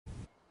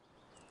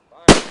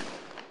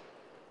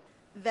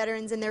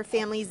Veterans and their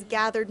families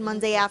gathered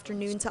Monday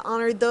afternoon to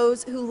honor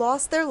those who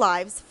lost their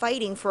lives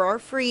fighting for our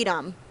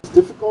freedom. It's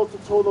difficult to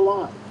toe the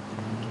line,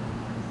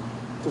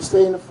 to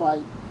stay in the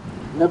fight,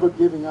 never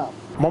giving up.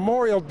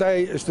 Memorial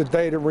Day is the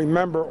day to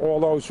remember all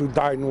those who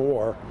died in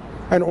war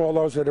and all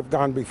those that have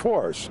gone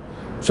before us.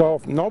 So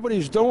if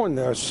nobody's doing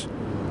this,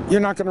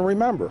 you're not going to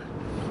remember.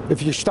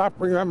 If you stop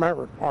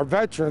remembering our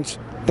veterans,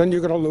 then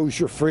you're going to lose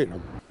your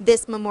freedom.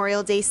 This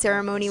Memorial Day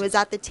ceremony was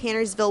at the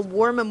Tannersville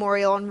War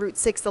Memorial on Route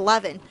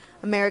 611.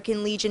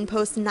 American Legion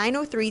Post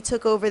 903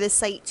 took over the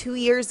site 2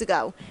 years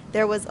ago.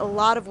 There was a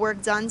lot of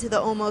work done to the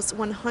almost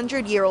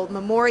 100-year-old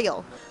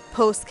memorial.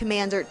 Post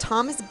Commander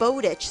Thomas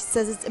Bowditch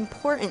says it's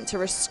important to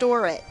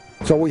restore it.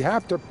 So we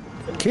have to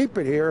keep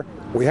it here,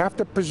 we have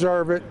to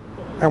preserve it,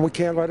 and we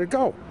can't let it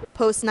go.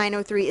 Post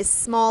 903 is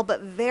small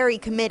but very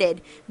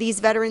committed. These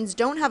veterans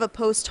don't have a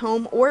post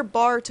home or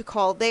bar to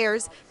call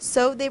theirs,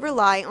 so they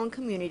rely on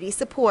community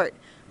support.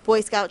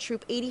 Boy Scout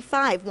Troop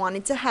 85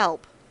 wanted to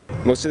help.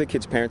 Most of the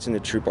kids' parents in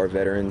the troop are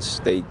veterans.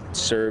 They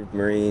served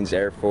Marines,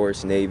 Air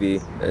Force, Navy,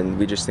 and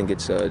we just think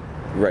it's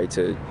right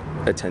to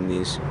attend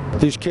these.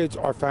 These kids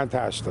are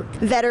fantastic.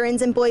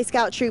 Veterans in Boy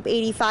Scout Troop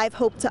 85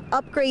 hope to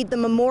upgrade the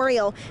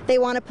memorial. They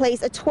want to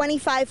place a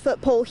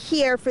 25-foot pole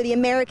here for the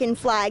American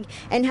flag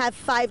and have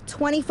 5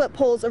 20-foot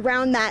poles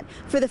around that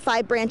for the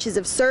 5 branches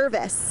of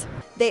service.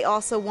 They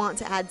also want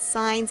to add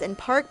signs and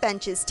park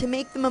benches to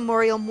make the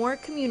memorial more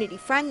community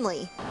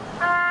friendly,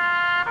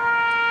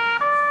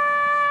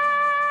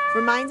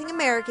 reminding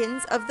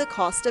Americans of the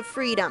cost of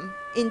freedom.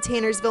 In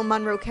Tannersville,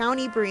 Monroe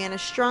County, Brianna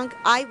Strunk,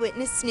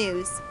 Eyewitness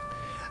News.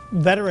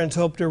 Veterans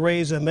hope to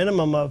raise a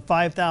minimum of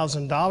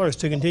 $5,000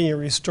 to continue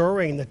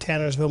restoring the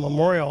Tannersville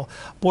Memorial.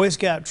 Boy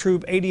Scout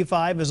Troop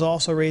 85 is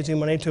also raising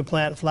money to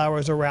plant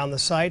flowers around the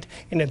site.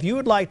 And if you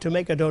would like to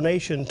make a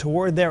donation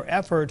toward their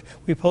effort,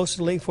 we posted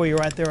a link for you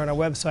right there on our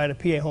website at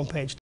PA homepage.